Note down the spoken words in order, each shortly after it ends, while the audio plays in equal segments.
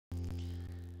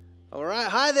All right,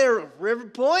 hi there, River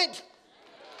Point.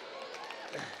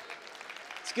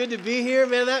 It's good to be here,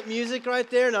 man. That music right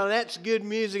there, now that's good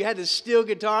music. I had the steel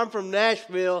guitar. I'm from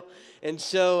Nashville, and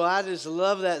so I just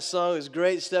love that song. It was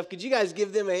great stuff. Could you guys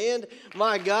give them a hand?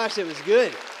 My gosh, it was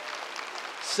good.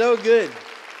 So good.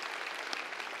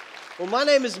 Well, my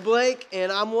name is Blake,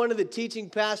 and I'm one of the teaching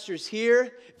pastors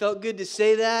here. Felt good to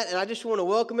say that, and I just want to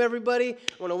welcome everybody. I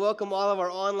want to welcome all of our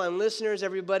online listeners,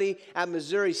 everybody at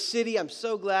Missouri City. I'm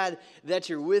so glad that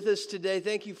you're with us today.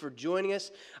 Thank you for joining us.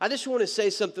 I just want to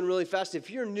say something really fast. If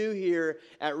you're new here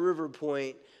at River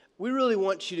Point, we really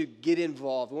want you to get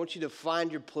involved. We want you to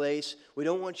find your place. We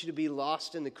don't want you to be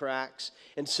lost in the cracks.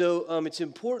 And so it's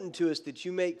important to us that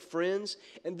you make friends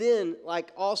and then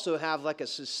also have a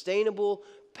sustainable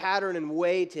pattern and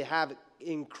way to have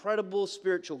incredible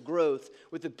spiritual growth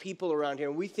with the people around here.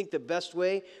 And we think the best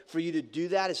way for you to do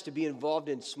that is to be involved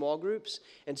in small groups.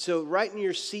 And so right in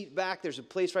your seat back, there's a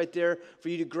place right there for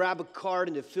you to grab a card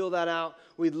and to fill that out.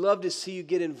 We'd love to see you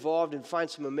get involved and find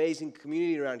some amazing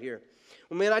community around here.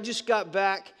 Well, man, I just got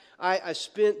back. I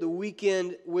spent the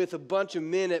weekend with a bunch of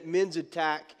men at Men's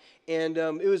Attack, and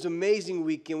it was an amazing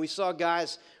weekend. We saw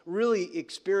guys really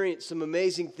experience some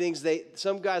amazing things.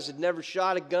 Some guys had never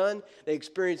shot a gun. They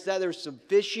experienced that. There was some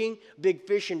fishing, big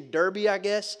fishing derby, I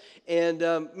guess. And,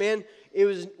 man,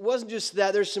 it wasn't just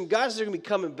that. There's some guys that are going to be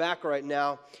coming back right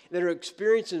now that are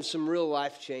experiencing some real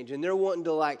life change. And they're wanting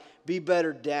to, be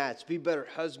better dads, be better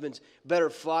husbands, better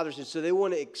fathers. And so they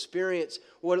want to experience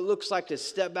what it looks like to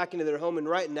step back into their home. And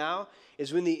right now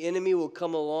is when the enemy will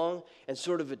come along and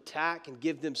sort of attack and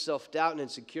give them self-doubt and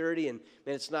insecurity, and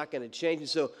man, it's not going to change. And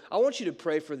so I want you to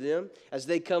pray for them as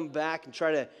they come back and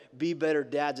try to be better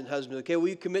dads and husbands. Okay, will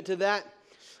you commit to that?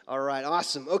 All right,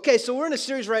 awesome. Okay, so we're in a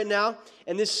series right now,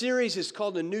 and this series is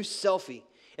called A New Selfie.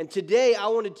 And today I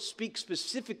want to speak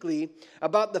specifically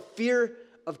about the fear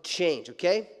of change,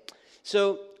 okay?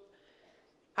 So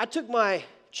I took my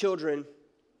children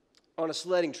on a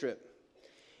sledding trip.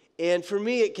 And for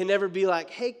me, it can never be like,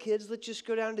 hey, kids, let's just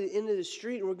go down to the end of the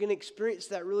street and we're going to experience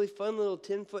that really fun little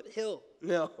 10-foot hill.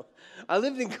 No. I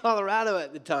lived in Colorado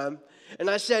at the time, and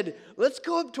I said, let's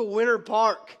go up to Winter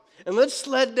Park and let's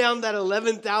sled down that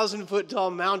 11,000-foot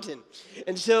tall mountain.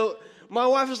 And so my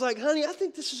wife was like, honey, I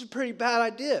think this is a pretty bad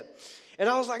idea. And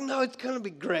I was like, no, it's going to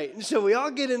be great. And so we all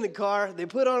get in the car. They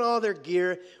put on all their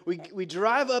gear. We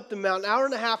drive up the mountain, an hour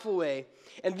and a half away.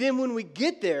 And then when we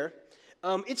get there,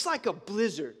 it's like a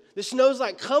blizzard. The snow's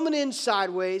coming in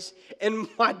sideways, and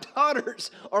my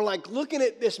daughters are looking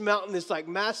at this mountain that's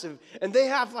massive, and they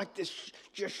have this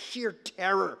just sheer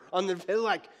terror on their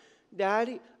face,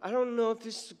 Daddy, I don't know if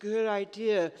this is a good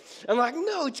idea. I'm like,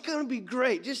 no, it's going to be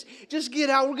great. Just get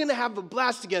out. We're going to have a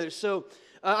blast together. So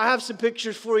I have some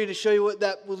pictures for you to show you what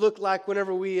that would look like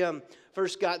whenever we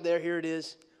first got there. Here it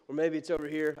is. Or maybe it's over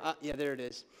here. Yeah, there it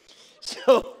is.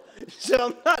 So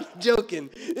I'm not joking.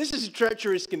 This is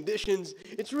treacherous conditions.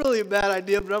 It's really a bad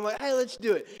idea, but I'm like, hey, let's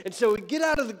do it. And so we get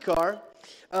out of the car,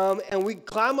 and we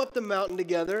climb up the mountain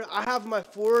together. I have my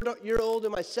 4-year-old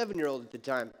and my 7-year-old at the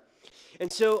time.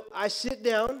 And so I sit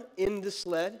down in the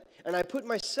sled, and I put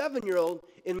my 7-year-old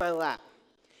in my lap.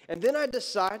 And then I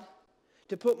decide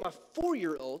to put my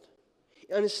 4-year-old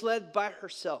on a sled by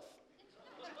herself.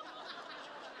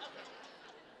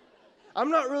 I'm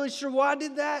not really sure why I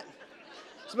did that.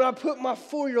 But I put my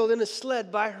 4-year-old in a sled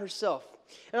by herself.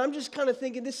 And I'm just kind of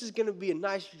thinking this is going to be a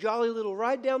nice, jolly little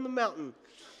ride down the mountain.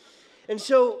 And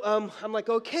so I'm like,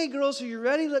 okay, girls, are you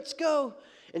ready? Let's go.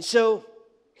 And so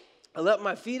I let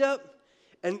my feet up,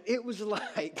 and it was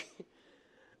like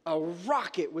a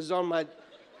rocket was on my,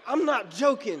 I'm not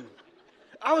joking.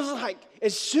 I was like,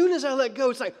 as soon as I let go,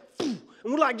 it's like,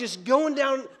 and we're just going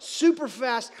down super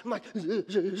fast. I'm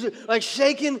like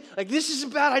shaking, this is a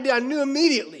bad idea. I knew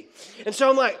immediately. And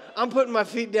so I'm putting my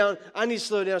feet down. I need to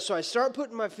slow down. So I start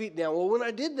putting my feet down. Well, when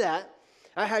I did that,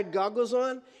 I had goggles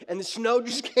on, and the snow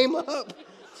just came up.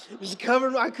 It was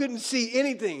covered. I couldn't see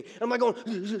anything. I'm going,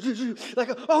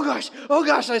 oh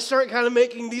gosh. I start kind of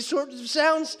making these sorts of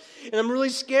sounds, and I'm really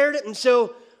scared. And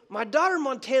so my daughter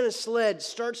Montana's sled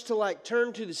starts to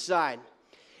turn to the side.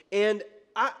 And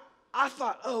I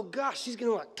thought, oh gosh, she's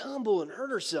going to tumble and hurt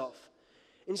herself.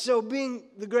 And so being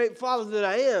the great father that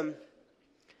I am,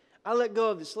 I let go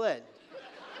of the sled.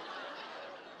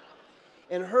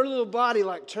 And her little body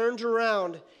turns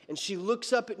around, and she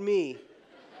looks up at me,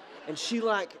 and she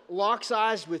locks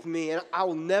eyes with me, and I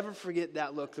will never forget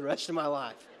that look the rest of my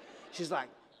life. She's like,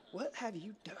 what have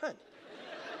you done?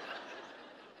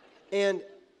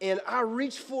 And I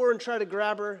reach for her and try to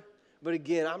grab her. But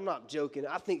again, I'm not joking.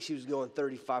 I think she was going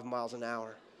 35 miles an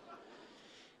hour.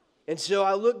 And so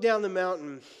I look down the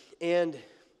mountain, and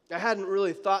I hadn't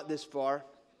really thought this far,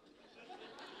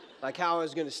 like how I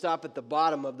was going to stop at the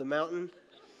bottom of the mountain.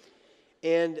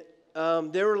 And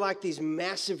there were like these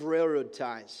massive railroad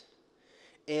ties.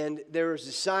 And there was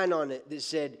a sign on it that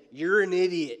said, "You're an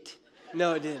idiot."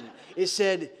 No, it didn't. It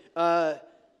said,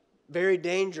 "Very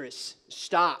dangerous.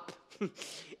 Stop."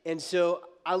 And so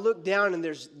I looked down, and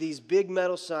there's these big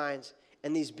metal signs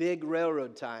and these big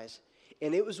railroad ties.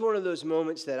 And it was one of those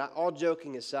moments that, all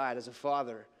joking aside, as a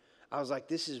father, I was like,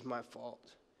 this is my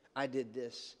fault. I did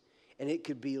this. And it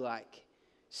could be like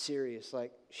serious.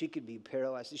 Like she could be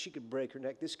paralyzed. She could break her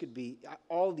neck. This could be,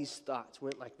 all these thoughts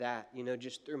went like that,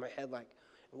 just through my head like,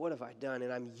 what have I done?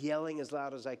 And I'm yelling as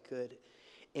loud as I could.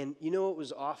 And you know what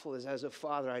was awful is, as a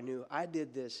father, I knew I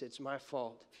did this. It's my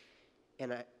fault.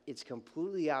 And it's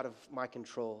completely out of my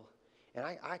control. And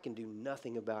I can do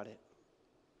nothing about it.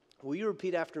 Will you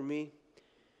repeat after me?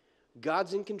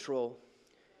 God's in control,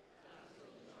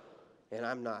 and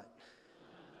I'm not.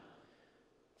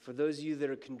 For those of you that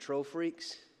are control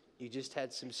freaks, you just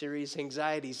had some serious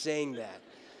anxiety saying that.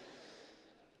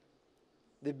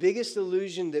 The biggest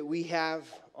illusion that we have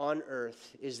on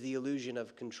earth is the illusion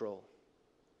of control.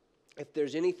 If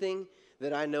there's anything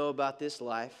that I know about this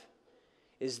life,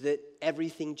 is that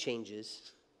everything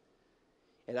changes,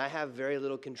 and I have very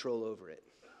little control over it.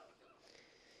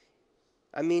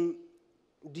 I mean,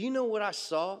 do you know what I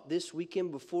saw this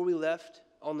weekend before we left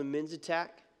on the men's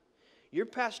attack? Your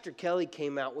Pastor Kelly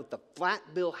came out with the flat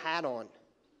bill hat on,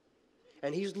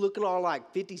 and he's looking all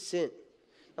like 50 Cent.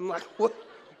 I'm like,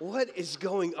 what is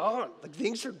going on? Like,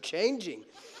 things are changing.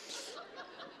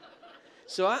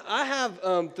 So I have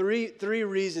three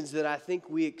reasons that I think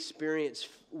we experience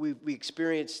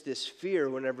this fear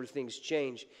whenever things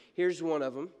change. Here's one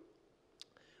of them.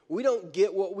 We don't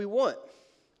get what we want.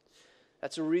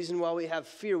 That's a reason why we have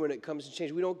fear when it comes to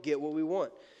change. We don't get what we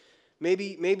want.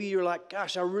 Maybe you're like,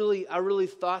 gosh, I really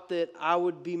thought that I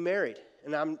would be married,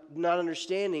 and I'm not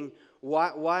understanding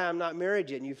why I'm not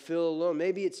married yet, and you feel alone.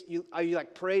 Maybe it's you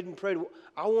like prayed and prayed.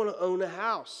 I want to own a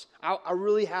house. I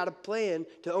really had a plan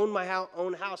to own my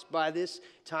own house by this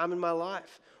time in my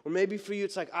life. Or maybe for you,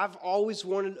 it's like, I've always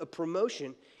wanted a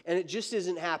promotion, and it just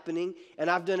isn't happening, and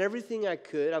I've done everything I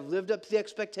could. I've lived up to the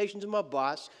expectations of my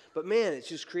boss, but man, it's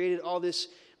just created all this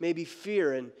maybe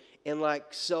fear and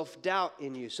like self-doubt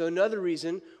in you. So another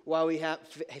reason why we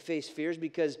face fear is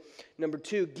because, number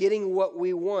two, getting what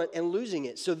we want and losing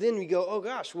it. So then we go, oh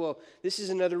gosh, well, this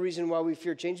is another reason why we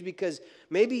fear change, because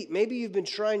maybe you've been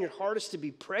trying your hardest to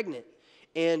be pregnant,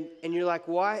 and you're like,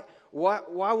 why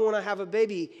won't I have a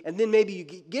baby? And then maybe you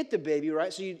get the baby,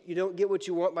 right? So you don't get what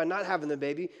you want by not having the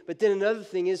baby. But then another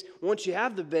thing is, once you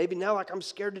have the baby, now like I'm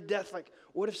scared to death. Like,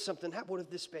 what if something happens? What if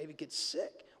this baby gets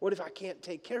sick? What if I can't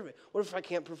take care of it? What if I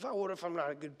can't provide? What if I'm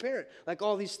not a good parent? Like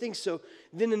all these things. So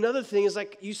then another thing is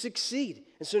like you succeed.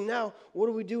 And so now what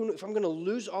do we do if I'm going to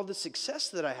lose all the success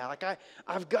that I have? Like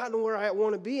I've gotten where I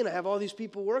want to be, and I have all these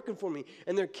people working for me,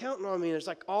 and they're counting on me, and it's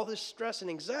like all this stress and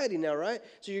anxiety now, right?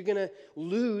 So you're going to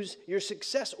lose your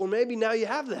success. Or maybe now you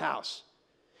have the house,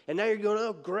 and now you're going,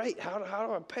 oh, great. How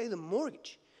do I pay the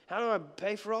mortgage? How do I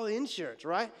pay for all the insurance,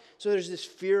 right? So there's this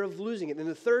fear of losing it. And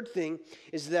the third thing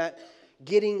is that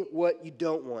getting what you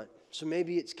don't want. So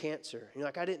maybe it's cancer. You're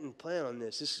like, I didn't plan on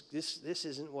this. This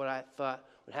isn't what I thought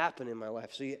would happen in my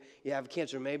life. So you have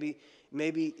cancer. Maybe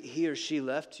he or she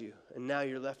left you, and now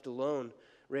you're left alone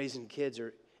raising kids,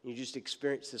 or you just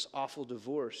experienced this awful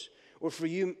divorce. Or for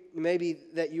you, maybe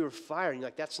that you were fired, and you're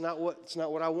like, that's not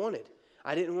what I wanted.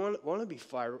 I didn't want to be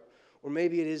fired. Or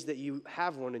maybe it is that you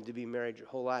have wanted to be married your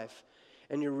whole life,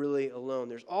 and you're really alone.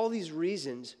 There's all these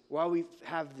reasons why we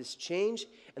have this change,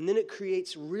 and then it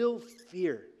creates real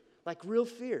fear, like real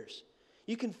fears.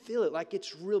 You can feel it like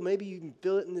it's real. Maybe you can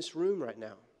feel it in this room right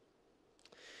now.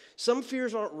 Some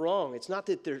fears aren't wrong. It's not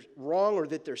that they're wrong or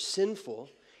that they're sinful.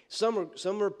 Some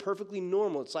are perfectly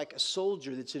normal. It's like a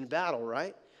soldier that's in battle,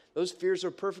 right? Those fears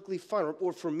are perfectly fine.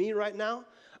 Or for me right now,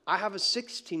 I have a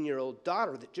 16-year-old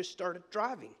daughter that just started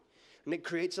driving, and it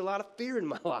creates a lot of fear in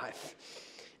my life.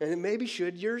 And it maybe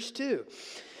should yours too.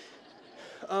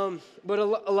 But a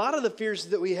lot of the fears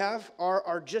that we have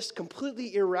are just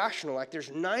completely irrational. Like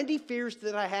there's 90 fears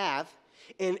that I have,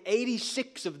 and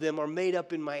 86 of them are made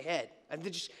up in my head. And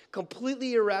they're just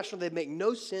completely irrational. They make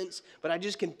no sense, but I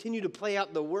just continue to play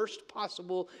out the worst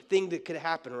possible thing that could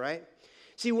happen, right?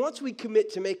 See, once we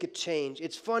commit to make a change,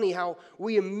 it's funny how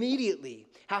we immediately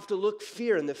have to look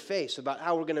fear in the face about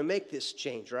how we're going to make this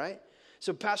change, right?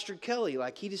 So Pastor Kelly,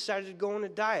 like he decided to go on a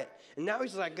diet, and now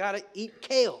he's like, got to eat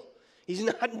kale. He's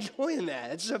not enjoying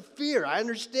that. It's a fear. I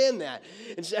understand that.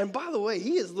 And by the way,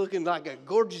 he is looking like a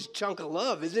gorgeous chunk of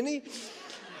love, isn't he?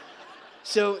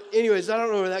 So anyways, I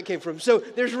don't know where that came from. So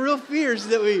there's real fears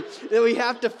that we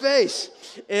have to face.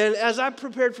 And as I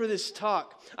prepared for this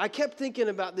talk, I kept thinking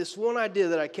about this one idea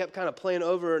that I kept kind of playing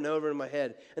over and over in my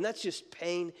head. And that's just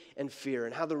pain and fear,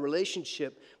 and how the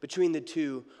relationship between the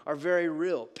two are very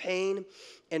real. Pain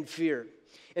and fear.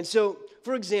 And so,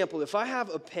 for example, if I have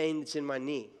a pain that's in my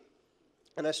knee,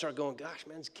 and I start going, gosh,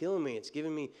 man, it's killing me. It's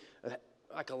giving me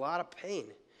a lot of pain.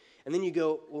 And then you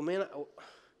go, well, man,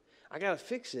 I got to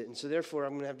fix it. And so therefore,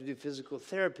 I'm going to have to do physical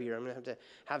therapy, or I'm going to have to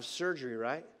have surgery,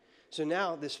 right? So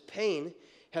now this pain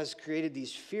has created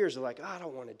these fears of like, I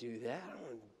don't want to do that. I don't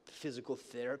want physical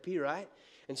therapy, right?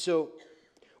 And so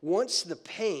once the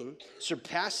pain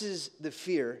surpasses the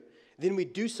fear, then we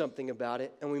do something about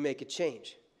it and we make a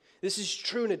change. This is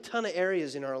true in a ton of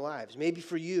areas in our lives. Maybe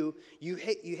for you, you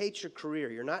hate your career.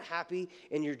 You're not happy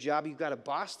in your job. You've got a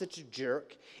boss that's a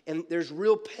jerk, and there's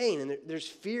real pain, and there's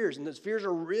fears, and those fears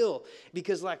are real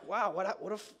because, like, wow,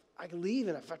 what if I leave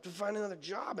and I have to find another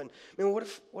job? And man, what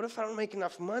if I don't make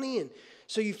enough money? And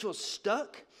so you feel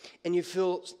stuck, and you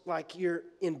feel like you're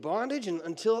in bondage, and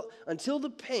until the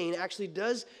pain actually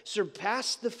does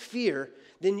surpass the fear,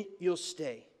 then you'll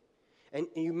stay. And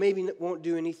you maybe won't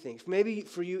do anything. Maybe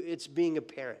for you, it's being a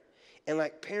parent. And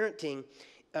like parenting,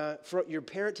 you're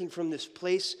parenting from this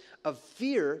place of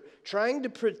fear, trying to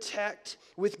protect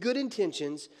with good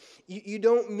intentions. You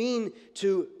don't mean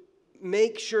to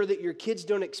make sure that your kids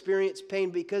don't experience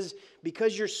pain because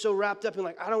you're so wrapped up in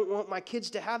like, I don't want my kids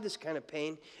to have this kind of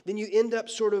pain. Then you end up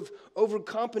sort of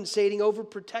overcompensating,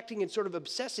 overprotecting, and sort of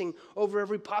obsessing over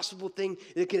every possible thing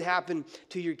that could happen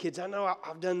to your kids. I know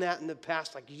I've done that in the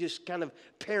past. Like you just kind of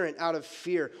parent out of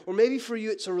fear. Or maybe for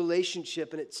you it's a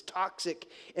relationship and it's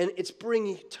toxic and it's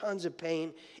bringing tons of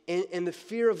pain. And the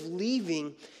fear of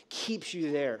leaving keeps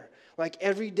you there. Like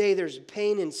every day there's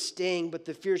pain and staying, but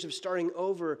the fears of starting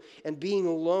over and being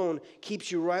alone keeps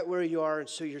you right where you are, and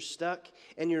so you're stuck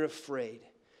and you're afraid.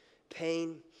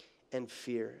 Pain and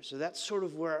fear. So that's sort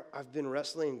of where I've been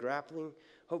wrestling and grappling.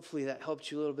 Hopefully that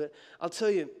helped you a little bit. I'll tell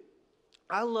you,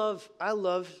 I love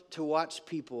to watch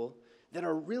people that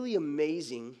are really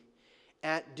amazing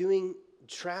at doing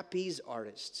trapeze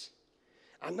artists.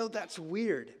 I know that's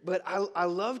weird, but I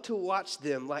love to watch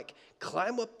them like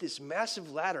climb up this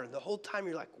massive ladder, and the whole time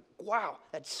you're like, wow,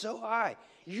 that's so high.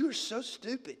 You're so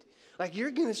stupid. Like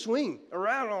you're going to swing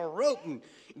around on a rope, and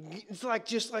it's like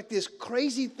just like this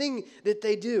crazy thing that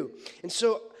they do. And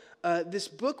so this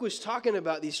book was talking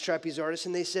about these trapeze artists,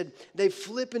 and they said they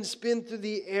flip and spin through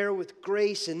the air with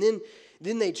grace, and then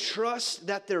they trust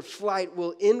that their flight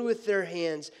will end with their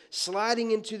hands sliding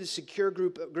into the secure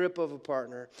grip of a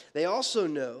partner. They also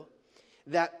know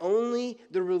that only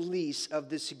the release of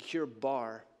the secure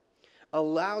bar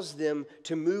allows them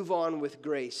to move on with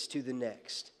grace to the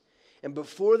next. And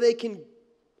before they can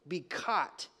be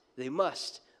caught, they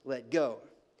must let go.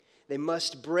 They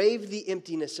must brave the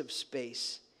emptiness of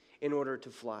space in order to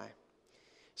fly.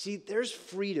 See, there's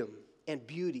freedom and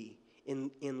beauty in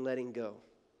letting go.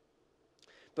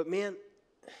 But man,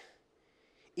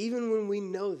 even when we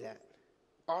know that,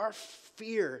 our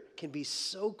fear can be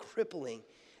so crippling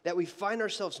that we find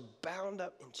ourselves bound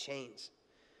up in chains,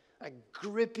 like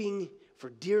gripping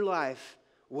for dear life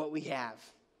what we have,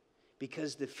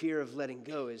 because the fear of letting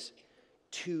go is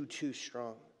too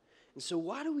strong. And so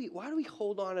why do we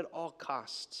hold on at all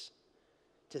costs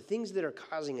to things that are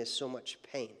causing us so much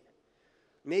pain?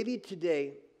 Maybe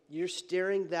today you're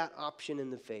staring that option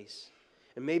in the face.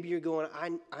 And maybe you're going,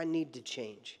 I need to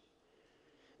change.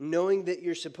 Knowing that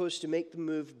you're supposed to make the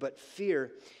move, but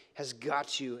fear has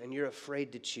got you and you're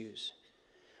afraid to choose.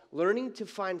 Learning to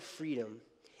find freedom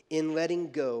in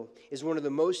letting go is one of the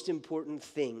most important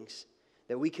things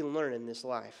that we can learn in this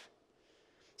life.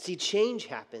 See, change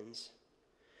happens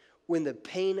when the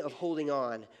pain of holding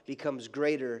on becomes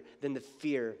greater than the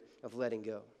fear of letting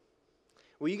go.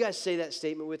 Will you guys say that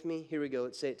statement with me? Here we go.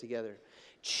 Let's say it together.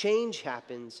 Change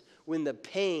happens when the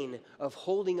pain of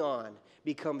holding on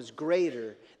becomes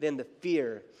greater than the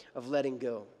fear of letting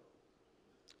go.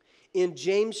 In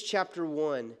James chapter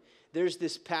 1, there's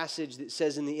this passage that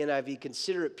says in the NIV,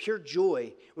 consider it pure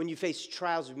joy when you face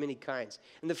trials of many kinds.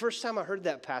 And the first time I heard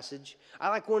that passage,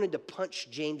 I wanted to punch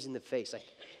James in the face.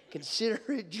 Consider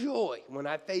it joy when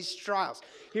I face trials.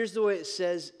 Here's the way it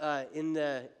says in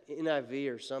the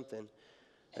NIV or something,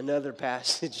 another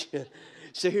passage.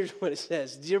 So here's what it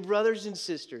says. Dear brothers and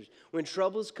sisters, when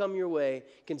troubles come your way,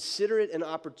 consider it an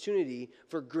opportunity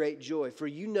for great joy. For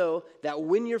you know that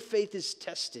when your faith is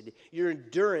tested, your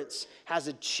endurance has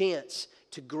a chance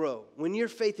to grow. When your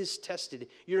faith is tested,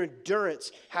 your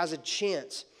endurance has a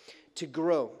chance to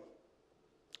grow.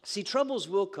 See, troubles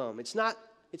will come. It's not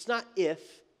if,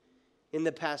 in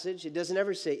the passage. It doesn't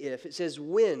ever say if. It says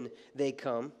when they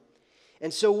come.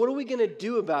 And so what are we going to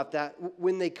do about that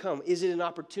when they come? Is it an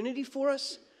opportunity for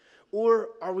us? Or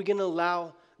are we going to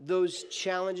allow those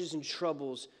challenges and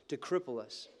troubles to cripple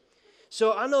us?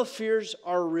 So I know fears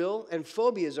are real and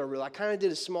phobias are real. I kind of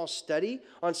did a small study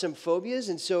on some phobias,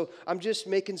 and so I'm just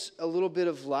making a little bit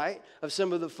of light of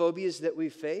some of the phobias that we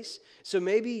face. So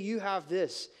maybe you have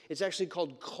this. It's actually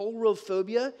called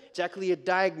chorophobia. It's actually a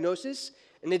diagnosis,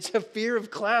 and it's a fear of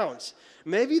clowns.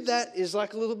 Maybe that is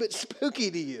like a little bit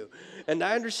spooky to you, and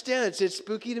I understand it's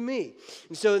spooky to me.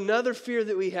 And so another fear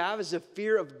that we have is a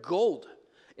fear of gold,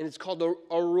 and it's called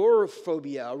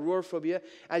auroraphobia. Auroraphobia.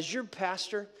 As your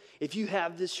pastor, if you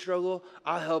have this struggle,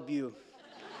 I'll help you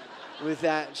with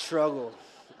that struggle.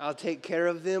 I'll take care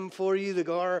of them for you, the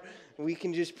car. We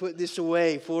can just put this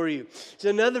away for you. So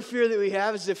another fear that we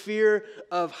have is the fear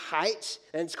of heights,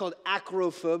 and it's called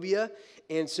acrophobia.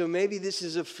 And so maybe this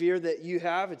is a fear that you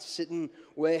have. It's sitting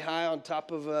way high on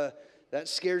top of that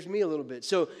scares me a little bit.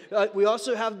 So we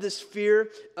also have this fear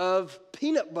of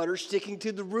peanut butter sticking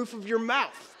to the roof of your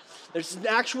mouth. There's an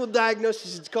actual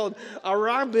diagnosis. It's called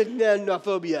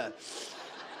arachnophobia.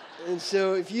 And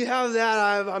so if you have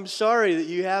that, I'm sorry that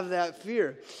you have that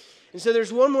fear. And so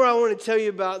there's one more I want to tell you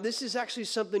about. This is actually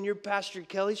something your Pastor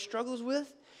Kelly struggles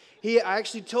with. I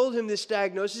actually told him this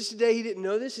diagnosis today. He didn't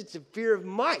know this. It's a fear of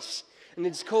mice. And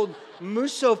it's called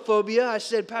musophobia. I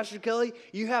said, Pastor Kelly,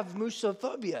 you have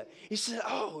musophobia. He said,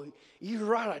 oh, you're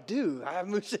right, I do. I have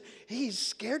He's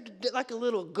scared like a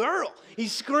little girl. He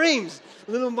screams.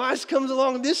 Little mice comes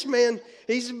along. This man,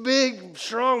 he's a big,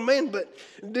 strong man, but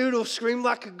dude will scream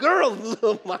like a girl if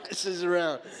little mice is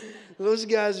around. Those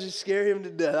guys just scare him to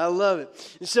death. I love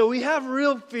it. And so we have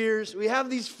real fears. We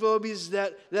have these phobias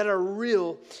that are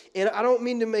real. And I don't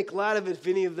mean to make light of it if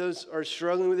any of those are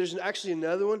struggling with. There's actually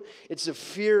another one. It's a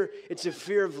fear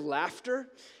of laughter.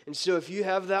 And so if you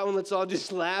have that one, let's all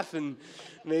just laugh and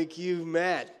make you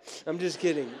mad. I'm just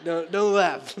kidding. Don't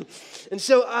laugh. And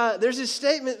so there's a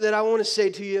statement that I want to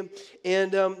say to you,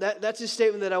 and that's a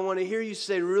statement that I want to hear you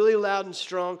say really loud and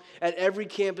strong at every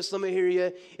campus. Let me hear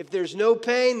you. If there's no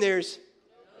pain, there's no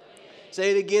pain. Say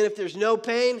it again. If there's no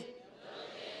pain. No pain.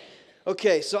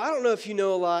 Okay, so I don't know if you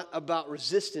know a lot about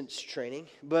resistance training,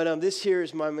 but this here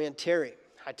is my man Terry.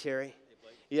 Hi, Terry. Hey,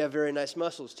 Blake. You have very nice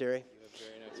muscles, Terry.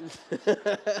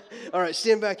 All right,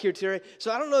 stand back here, Terry.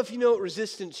 So I don't know if you know what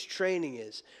resistance training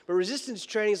is, but resistance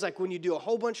training is like when you do a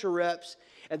whole bunch of reps,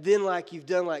 and then like you've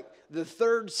done like the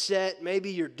third set,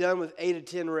 maybe you're done with 8 to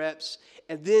 10 reps,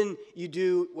 and then you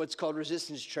do what's called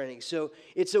resistance training. So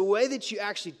it's a way that you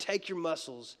actually take your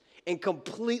muscles and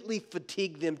completely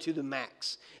fatigue them to the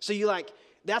max. So you like,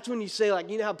 that's when you say, like,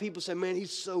 you know how people say, man,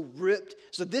 he's so ripped.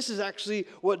 So this is actually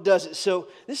what does it. So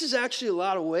this is actually a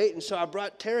lot of weight. And so I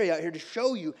brought Terry out here to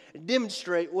show you and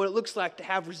demonstrate what it looks like to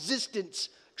have resistance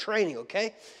training,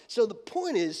 okay? So the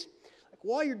point is, like,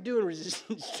 while you're doing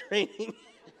resistance training,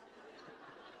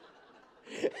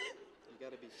 you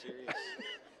got to be serious.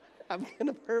 I'm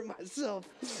going to hurt myself.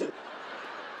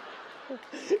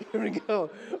 Here we go.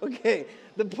 Okay,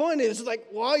 the point is, like,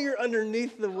 while you're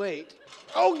underneath the weight,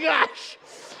 oh gosh,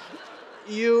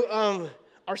 you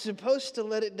are supposed to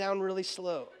let it down really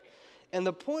slow. And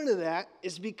the point of that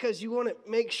is because you want to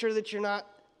make sure that you're not,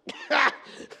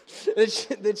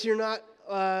 that you're not.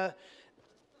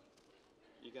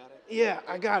 You got it? Yeah,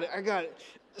 I got it.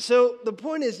 So the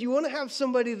point is, you want to have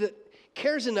somebody that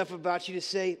cares enough about you to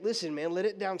say, listen, man, let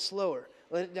it down slower.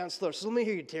 Let it down slower. So let me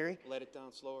hear you, Terry. Let it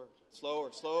down slower. Slower.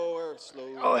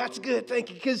 Oh, that's good. Thank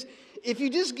you. Because if you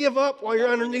just give up while you're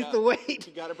underneath the weight,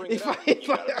 you got to bring it up. You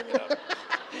got to bring it up.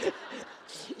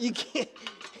 You can't.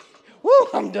 Woo,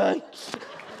 I'm done.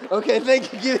 Okay,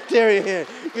 thank you. Give it Terry a hand.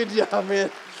 Good job,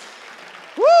 man.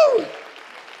 Woo!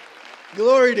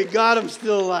 Glory to God, I'm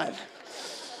still alive.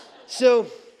 So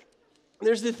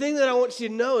there's the thing that I want you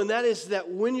to know, and that is that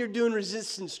when you're doing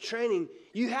resistance training,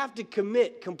 you have to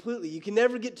commit completely. You can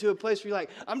never get to a place where you're like,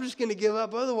 I'm just going to give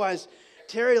up. Otherwise,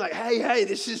 Terry, like, hey,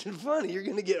 this isn't funny. You're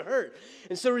going to get hurt.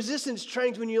 And so resistance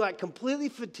training is when you're like completely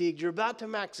fatigued, you're about to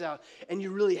max out, and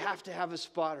you really have to have a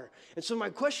spotter. And so my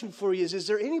question for you is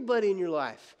there anybody in your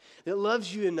life that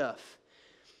loves you enough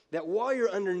that while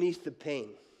you're underneath the pain,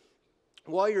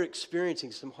 while you're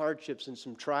experiencing some hardships and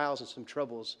some trials and some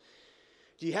troubles,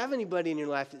 do you have anybody in your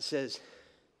life that says,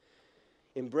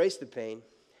 embrace the pain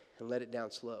and let it down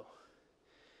slow?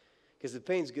 Because the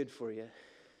pain's good for you.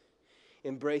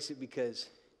 Embrace it because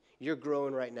you're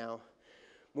growing right now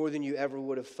more than you ever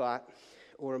would have thought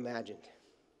or imagined.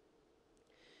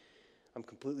 I'm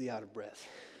completely out of breath.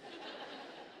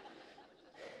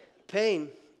 Pain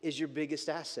is your biggest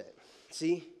asset.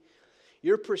 See?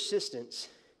 Your persistence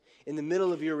in the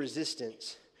middle of your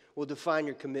resistance will define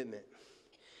your commitment.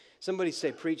 Somebody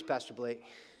say, preach, Pastor Blake.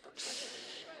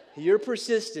 Your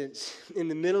persistence in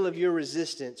the middle of your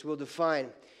resistance will define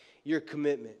your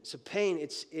commitment. So pain,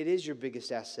 it is your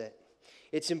biggest asset.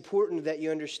 It's important that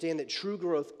you understand that true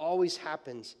growth always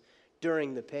happens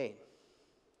during the pain.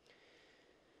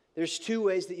 There's two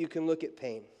ways that you can look at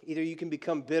pain. Either you can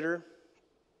become bitter,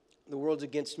 the world's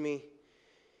against me,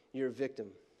 you're a victim.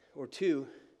 Or two,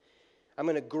 I'm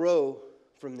going to grow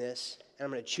from this, and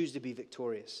I'm going to choose to be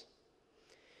victorious.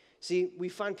 See, we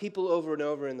find people over and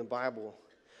over in the Bible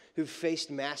who've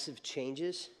faced massive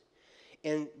changes,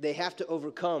 and they have to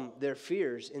overcome their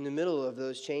fears in the middle of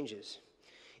those changes.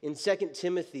 In 2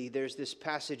 Timothy, there's this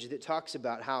passage that talks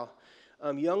about how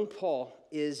young Paul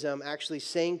is actually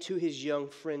saying to his young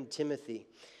friend Timothy,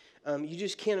 you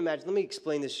just can't imagine. Let me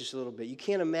explain this just a little bit. You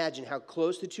can't imagine how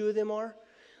close the two of them are.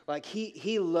 Like,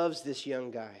 he loves this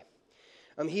young guy.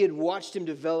 He had watched him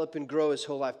develop and grow his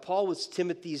whole life. Paul was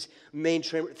Timothy's main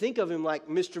trainer. Think of him like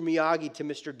Mr. Miyagi to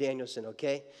Mr. Danielson,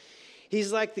 okay?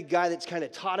 He's like the guy that's kind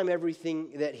of taught him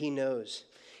everything that he knows.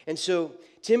 And so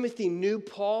Timothy knew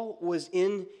Paul was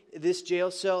in this jail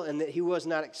cell and that he was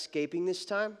not escaping this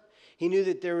time. He knew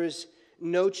that there was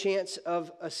no chance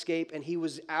of escape and he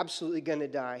was absolutely going to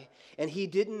die. And he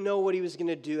didn't know what he was going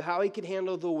to do, how he could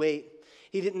handle the weight.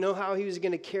 He didn't know how he was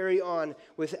going to carry on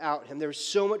without him. There was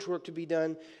so much work to be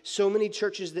done, so many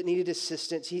churches that needed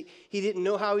assistance. He didn't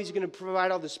know how he was going to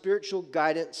provide all the spiritual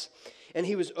guidance, and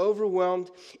he was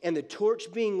overwhelmed. And the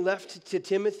torch being left to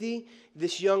Timothy,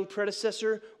 this young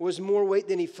predecessor, was more weight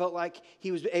than he felt like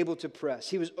he was able to press.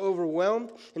 He was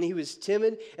overwhelmed, and he was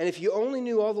timid. And if you only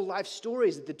knew all the life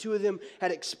stories that the two of them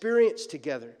had experienced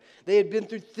together, they had been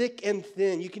through thick and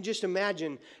thin, you can just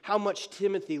imagine how much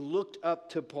Timothy looked up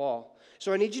to Paul.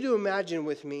 So I need you to imagine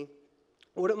with me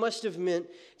what it must have meant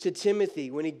to Timothy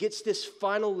when he gets this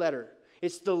final letter.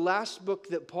 It's the last book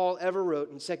that Paul ever wrote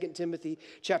in 2 Timothy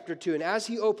chapter 2. And as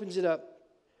he opens it up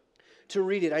to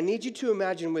read it, I need you to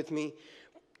imagine with me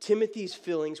Timothy's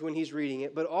feelings when he's reading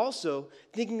it, but also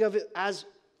thinking of it as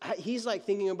he's like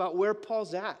thinking about where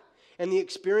Paul's at and the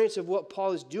experience of what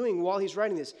Paul is doing while he's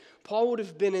writing this. Paul would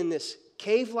have been in this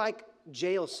cave-like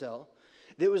jail cell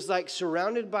that was like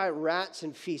surrounded by rats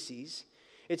and feces.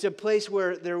 It's a place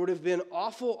where there would have been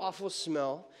awful, awful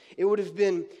smell. It would have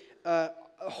been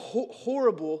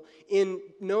horrible in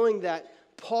knowing that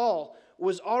Paul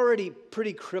was already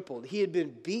pretty crippled. He had been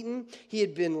beaten, he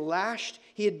had been lashed,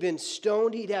 he had been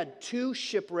stoned, he'd had 2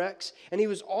 shipwrecks, and he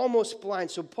was almost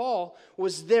blind. So Paul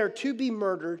was there to be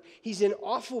murdered. He's in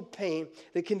awful pain.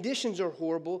 The conditions are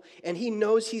horrible, and he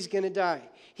knows he's going to die.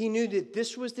 He knew that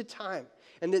this was the time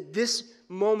and that this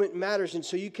moment matters. And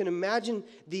so you can imagine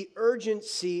the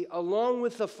urgency along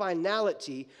with the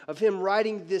finality of him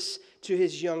writing this to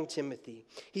his young Timothy.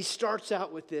 He starts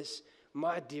out with this,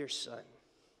 "My dear son,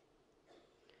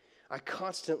 I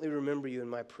constantly remember you in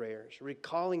my prayers,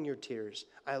 recalling your tears.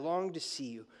 I long to see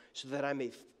you so that I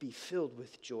may be filled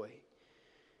with joy."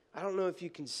 I don't know if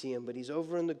you can see him, but he's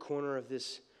over in the corner of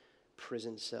this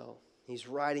prison cell. He's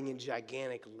writing in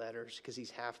gigantic letters because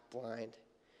he's half blind.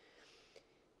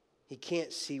 He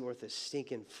can't see worth a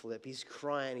stinking flip. He's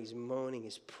crying, he's moaning,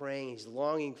 he's praying, he's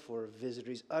longing for a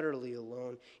visitor. He's utterly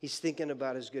alone. He's thinking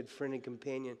about his good friend and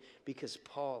companion because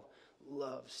Paul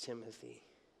loves Timothy.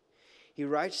 He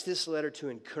writes this letter to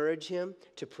encourage him,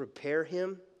 to prepare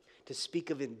him, to speak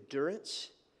of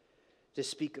endurance, to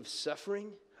speak of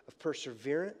suffering, of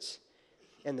perseverance,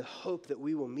 and the hope that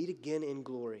we will meet again in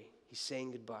glory. He's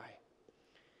saying goodbye.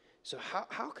 So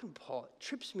how can Paul, it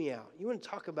trips me out. You want to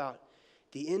talk about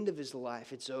the end of his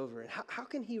life, it's over. And how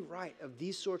can he write of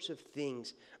these sorts of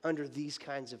things under these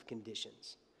kinds of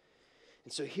conditions?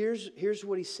 And so here's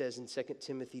what he says in 2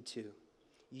 Timothy 2.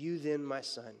 "You then, my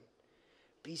son,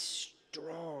 be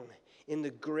strong in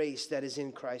the grace that is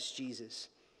in Christ Jesus.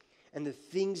 And the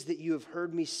things that you have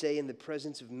heard me say in the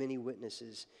presence of many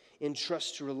witnesses,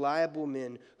 entrust to reliable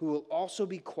men who will also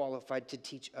be qualified to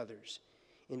teach others.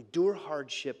 Endure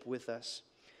hardship with us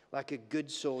like a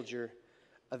good soldier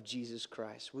of Jesus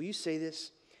Christ." Will you say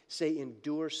this? Say,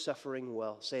 "Endure suffering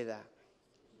well." Say that.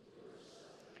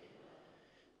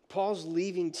 Paul's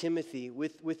leaving Timothy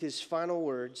with his final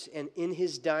words, and in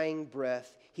his dying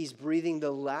breath, he's breathing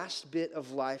the last bit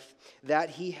of life that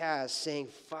he has, saying,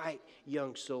 "Fight,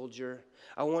 young soldier.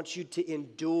 I want you to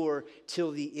endure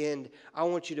till the end. I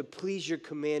want you to please your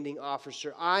commanding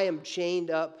officer. I am chained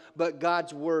up, but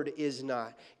God's word is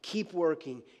not. Keep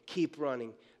working, keep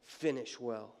running, finish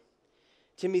well."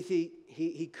 Timothy,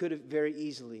 he could have very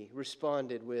easily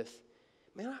responded with,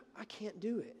 "Man, I can't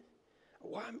do it.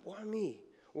 Why me?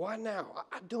 Why now?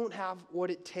 I don't have what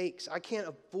it takes. I can't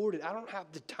afford it. I don't have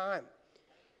the time.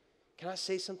 Can I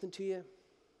say something to you?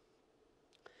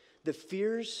 The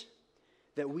fears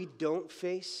that we don't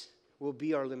face will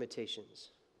be our limitations.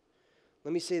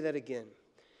 Let me say that again.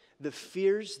 The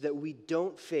fears that we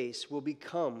don't face will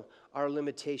become our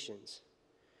limitations.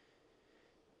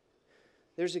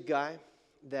 There's a guy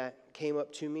that came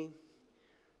up to me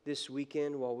this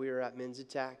weekend while we were at Men's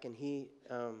Attack, and he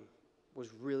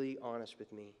was really honest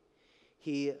with me.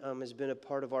 He has been a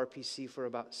part of RPC for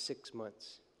about 6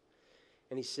 months.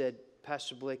 And he said,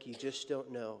 Pastor Blake, you just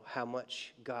don't know how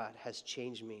much God has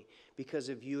changed me because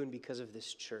of you and because of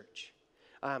this church.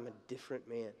 I'm a different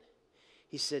man.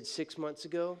 He said 6 months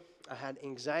ago, I had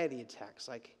anxiety attacks,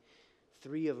 like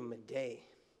 3 of them a day.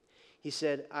 He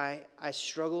said, I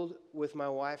struggled with my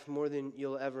wife more than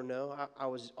you'll ever know. I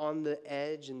was on the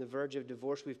edge and the verge of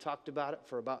divorce. We've talked about it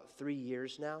for about 3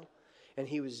 years now, and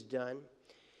he was done.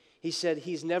 He said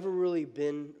he's never really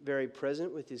been very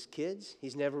present with his kids.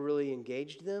 He's never really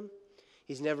engaged them.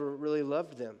 He's never really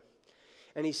loved them.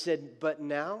 And he said, but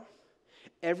now,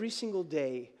 every single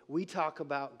day, we talk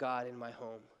about God in my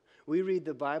home. We read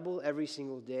the Bible every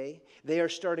single day. They are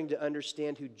starting to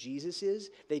understand who Jesus is.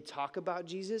 They talk about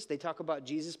Jesus. They talk about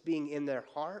Jesus being in their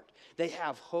heart. They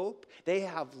have hope. They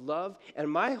have love.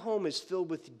 And my home is filled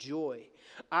with joy.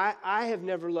 I have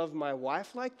never loved my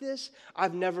wife like this.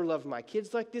 I've never loved my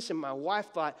kids like this. And my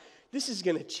wife thought, this is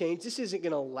going to change. This isn't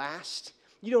going to last.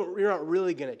 You're not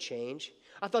really going to change.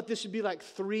 I thought this would be like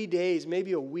 3 days,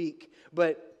 maybe a week.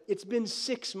 But it's been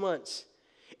 6 months.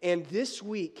 And this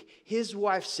week, his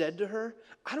wife said to her,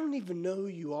 I don't even know who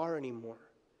you are anymore.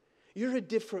 You're a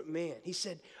different man. He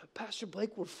said, Pastor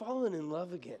Blake, we're falling in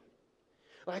love again.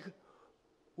 Like,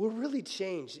 we're really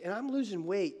changed. And I'm losing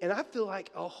weight. And I feel like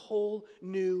a whole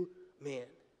new man.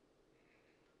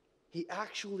 He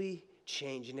actually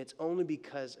changed. And it's only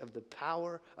because of the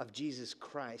power of Jesus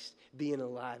Christ being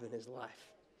alive in his life.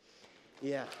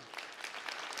 Yeah.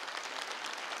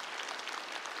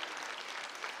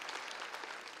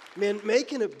 Man,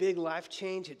 making a big life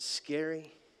change, it's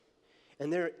scary.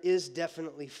 And there is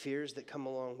definitely fears that come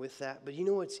along with that. But you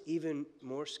know what's even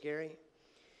more scary?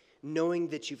 Knowing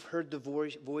that you've heard the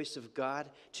voice of God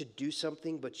to do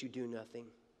something, but you do nothing.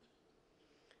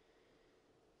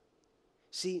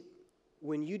 See,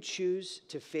 when you choose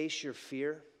to face your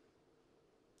fear,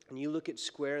 and you look it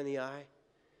square in the eye,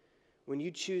 when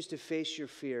you choose to face your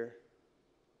fear,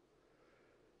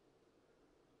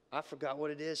 I forgot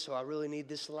what it is, so I really need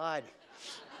this slide.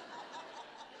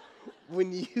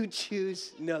 When you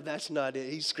choose, no, that's not it.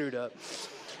 He screwed up.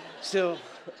 So,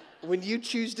 when you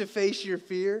choose to face your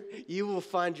fear, you will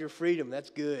find your freedom. That's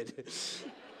good.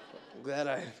 I'm glad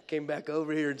I came back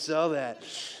over here and saw that.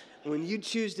 When you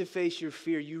choose to face your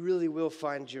fear, you really will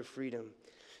find your freedom.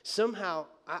 Somehow,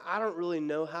 I don't really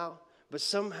know how, but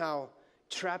somehow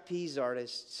trapeze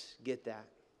artists get that.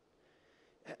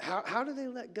 How do they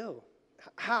let go?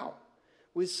 How?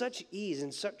 With such ease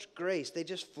and such grace, they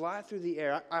just fly through the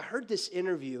air. I heard this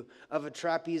interview of a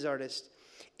trapeze artist,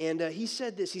 and he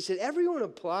said this. He said, everyone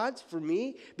applauds for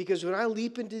me because when I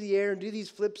leap into the air and do these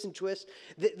flips and twists,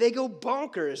 they go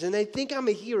bonkers, and they think I'm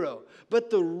a hero. But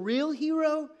the real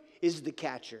hero is the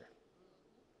catcher.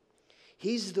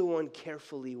 He's the one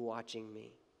carefully watching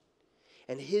me,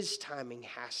 and his timing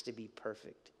has to be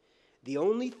perfect. The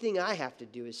only thing I have to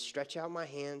do is stretch out my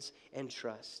hands and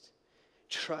trust.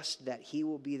 Trust that he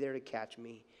will be there to catch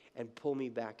me and pull me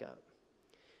back up.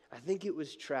 I think it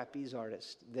was trapeze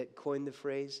artist that coined the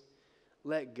phrase,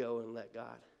 let go and let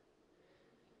God.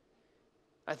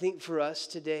 I think for us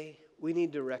today, we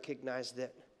need to recognize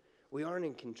that we aren't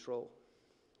in control,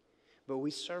 but we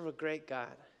serve a great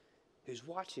God who's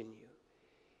watching you.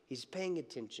 He's paying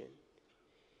attention.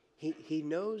 He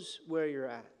knows where you're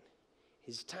at.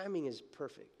 His timing is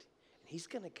perfect. And he's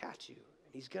going to catch you,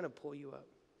 and he's going to pull you up.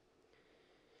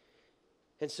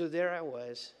 And so there I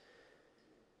was.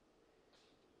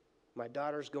 My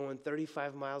daughter's going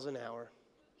 35 miles an hour.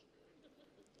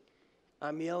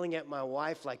 I'm yelling at my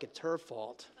wife like it's her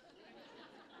fault.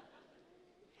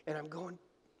 And I'm going,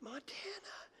 Montana,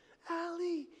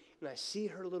 Allie. And I see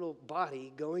her little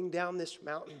body going down this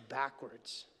mountain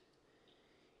backwards.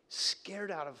 Scared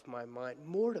out of my mind,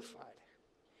 mortified.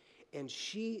 And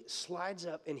she slides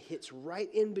up and hits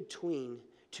right in between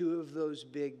 2 of those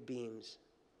big beams.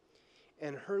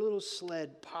 And her little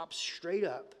sled pops straight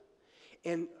up,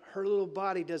 and her little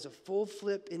body does a full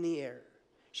flip in the air.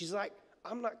 She's like,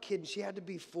 I'm not kidding. She had to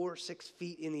be 4 or 6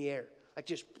 feet in the air, like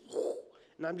just,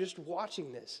 and I'm just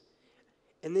watching this.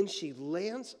 And then she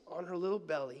lands on her little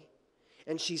belly,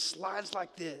 and she slides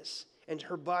like this, and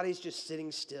her body's just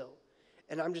sitting still.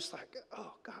 And I'm just like,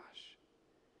 oh, gosh.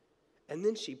 And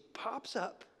then she pops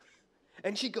up,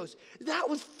 and she goes, that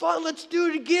was fun. Let's do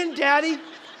it again, Daddy.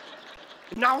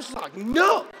 And I was like,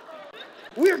 no,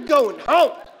 we're going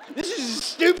home. This is a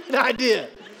stupid idea.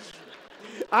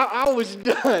 I was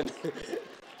done.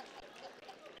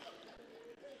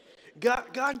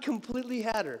 God completely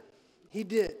had her. He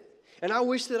did. And I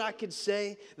wish that I could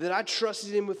say that I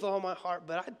trusted him with all my heart,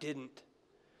 but I didn't.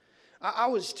 I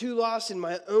was too lost in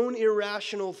my own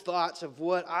irrational thoughts of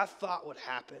what I thought would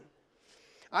happen.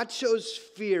 I chose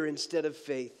fear instead of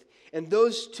faith. And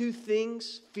those two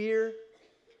things, fear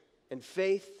and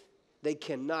faith, they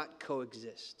cannot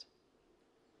coexist.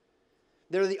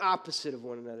 They're the opposite of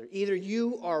one another. Either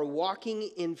you are walking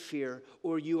in fear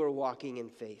or you are walking in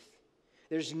faith.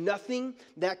 There's nothing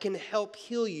that can help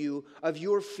heal you of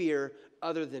your fear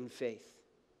other than faith.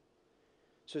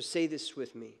 So say this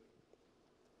with me.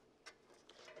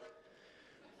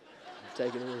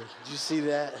 Take it away. Did you see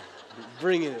that?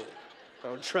 Bringing it. I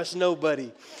don't trust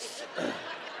nobody.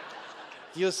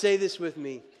 You'll say this with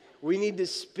me. We need to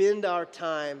spend our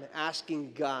time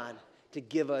asking God to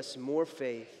give us more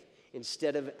faith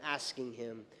instead of asking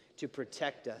him to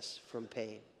protect us from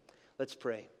pain. Let's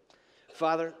pray.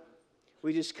 Father,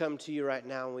 we just come to you right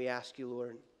now and we ask you,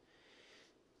 Lord,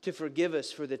 to forgive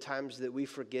us for the times that we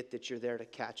forget that you're there to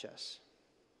catch us.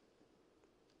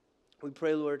 We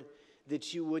pray, Lord,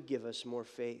 that you would give us more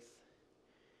faith.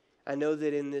 I know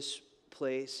that in this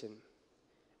place and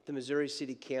the Missouri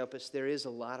City campus, there is a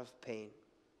lot of pain.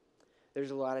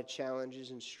 There's a lot of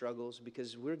challenges and struggles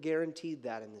because we're guaranteed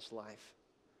that in this life.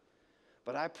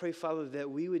 But I pray, Father, that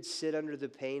we would sit under the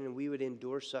pain and we would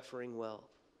endure suffering well.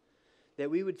 That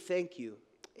we would thank you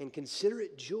and consider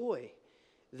it joy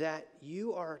that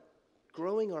you are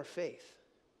growing our faith.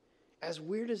 As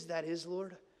weird as that is,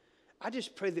 Lord, I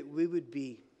just pray that we would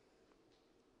be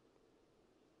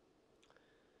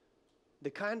the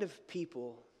kind of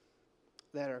people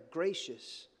that are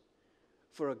gracious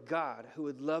for a God who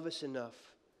would love us enough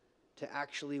to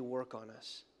actually work on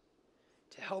us,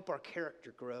 to help our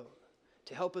character grow,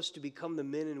 to help us to become the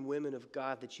men and women of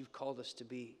God that you've called us to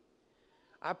be.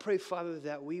 I pray, Father,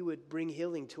 that we would bring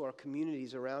healing to our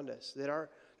communities around us, that our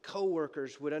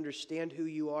co-workers would understand who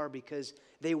you are because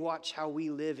they watch how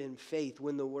we live in faith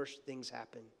when the worst things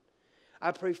happen.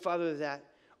 I pray, Father, that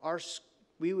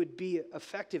we would be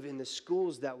effective in the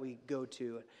schools that we go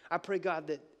to. I pray, God,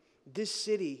 that this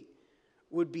city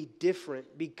would be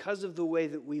different because of the way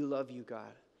that we love you,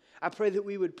 God. I pray that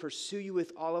we would pursue you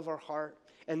with all of our heart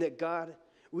and that, God,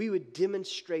 we would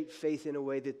demonstrate faith in a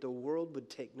way that the world would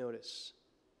take notice.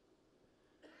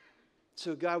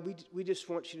 So, God, we just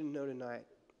want you to know tonight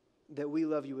that we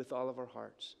love you with all of our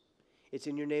hearts. It's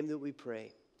in your name that we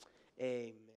pray. Amen.